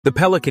The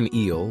pelican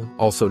eel,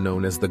 also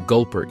known as the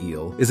gulper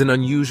eel, is an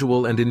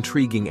unusual and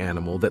intriguing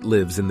animal that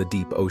lives in the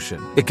deep ocean.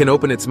 It can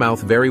open its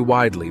mouth very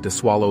widely to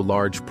swallow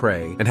large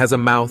prey and has a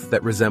mouth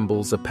that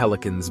resembles a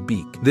pelican's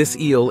beak. This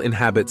eel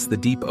inhabits the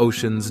deep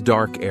ocean's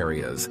dark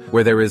areas,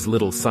 where there is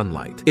little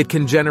sunlight. It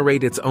can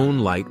generate its own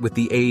light with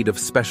the aid of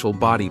special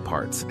body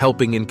parts,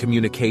 helping in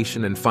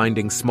communication and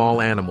finding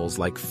small animals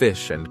like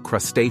fish and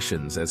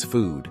crustaceans as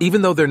food.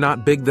 Even though they're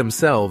not big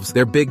themselves,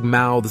 their big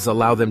mouths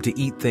allow them to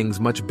eat things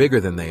much bigger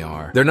than they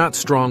are. They're not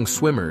strong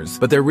swimmers,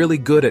 but they're really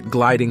good at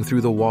gliding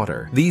through the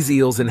water. These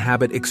eels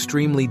inhabit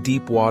extremely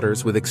deep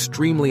waters with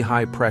extremely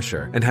high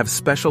pressure and have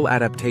special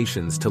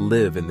adaptations to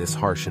live in this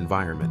harsh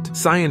environment.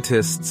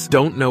 Scientists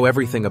don't know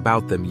everything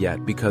about them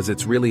yet because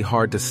it's really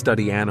hard to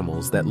study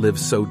animals that live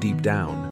so deep down.